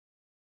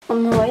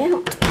On the way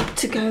out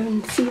to go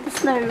and see the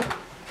snow.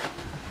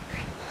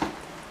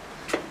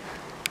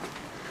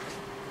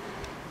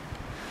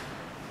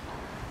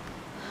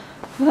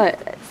 Right,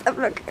 let's have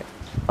a look.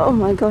 Oh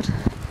my god,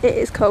 it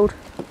is cold.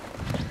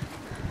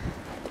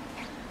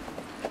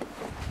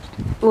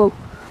 Whoa,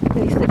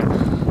 please look.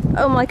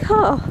 Oh, my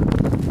car.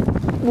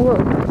 Whoa.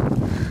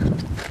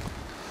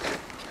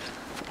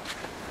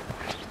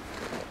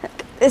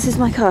 This is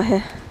my car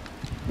here.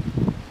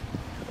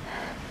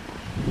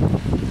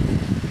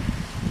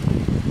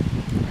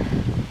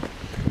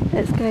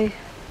 Let's go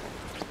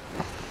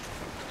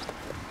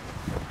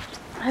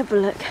have a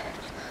look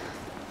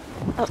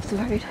up the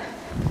road.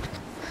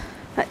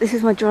 Right, this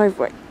is my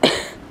driveway.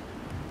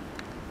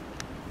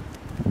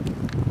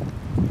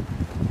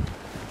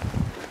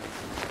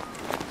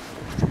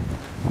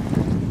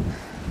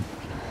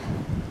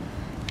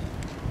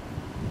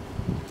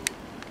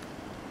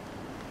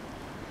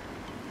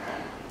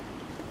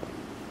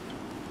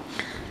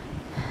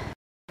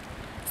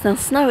 It's now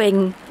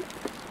snowing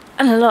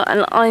and a lot,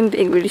 and I'm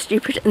being really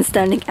stupid and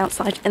standing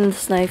outside in the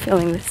snow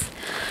filming this.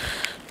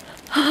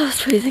 Oh,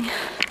 it's freezing.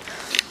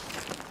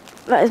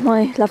 That is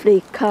my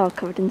lovely car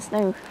covered in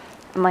snow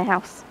in my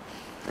house,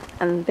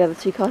 and the other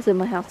two cars in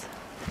my house.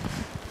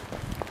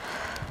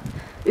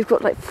 We've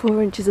got like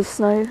 4 inches of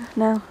snow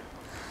now.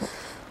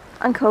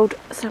 I'm cold,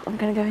 so I'm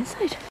gonna go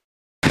inside.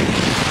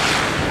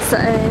 So,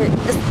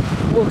 just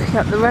walking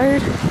up the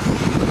road.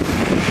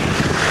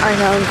 I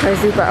know I'm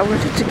crazy, but I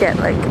wanted to get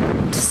like,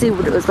 to see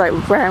what it was like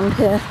round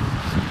here.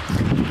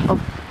 Oh,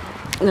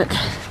 look.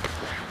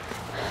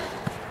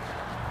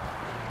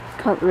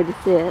 Can't really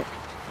see it.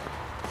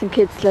 Some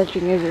kids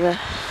sledging over there.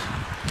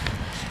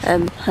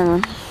 Hang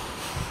on.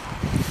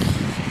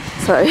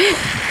 Sorry.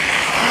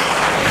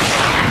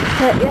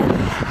 But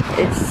yeah,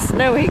 it's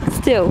snowing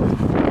still.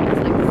 It's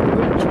like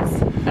 4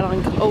 inches, and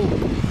I'm cold.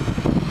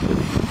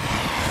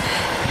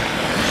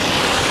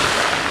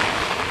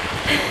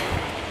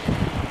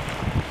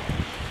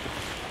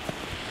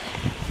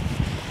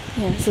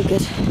 Yeah, it's all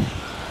good.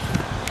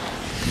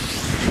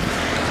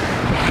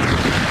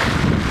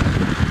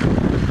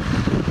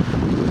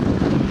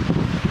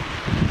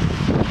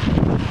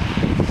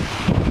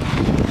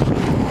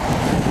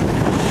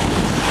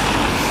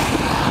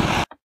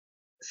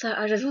 So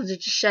I just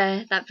wanted to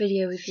share that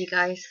video with you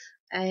guys.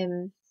 I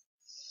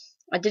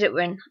did it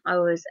when I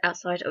was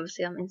outside.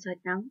 Obviously I'm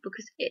inside now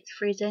because it's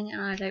freezing and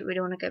I don't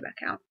really want to go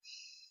back out.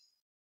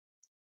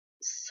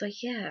 So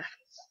yeah,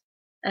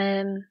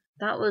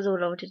 that was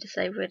all I wanted to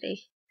say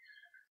really.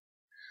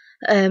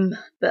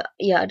 But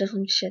yeah, I just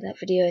wanted to share that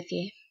video with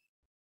you.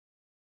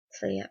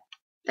 So yeah,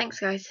 thanks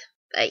guys,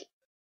 bye.